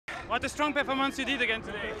What a strong performance you did again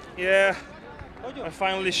today. Yeah, I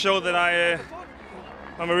finally showed that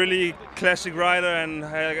I'm a really classic rider, and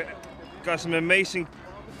I got some amazing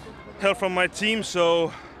help from my team.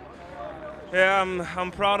 So yeah,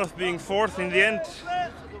 I'm proud of being fourth in the end.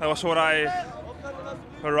 That was what I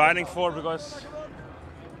was riding for, because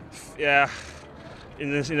yeah,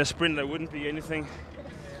 in a sprint there wouldn't be anything.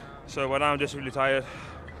 So but now I'm just really tired.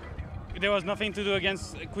 There was nothing to do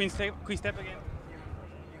against Quick-Step again.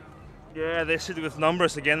 Yeah, they sit with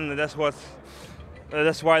numbers again, and that's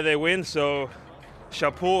why they win. So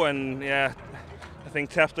chapeau, and yeah, I think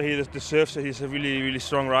Tapter, he deserves it. He's a really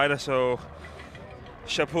strong rider. So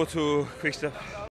chapeau to Quick-Step.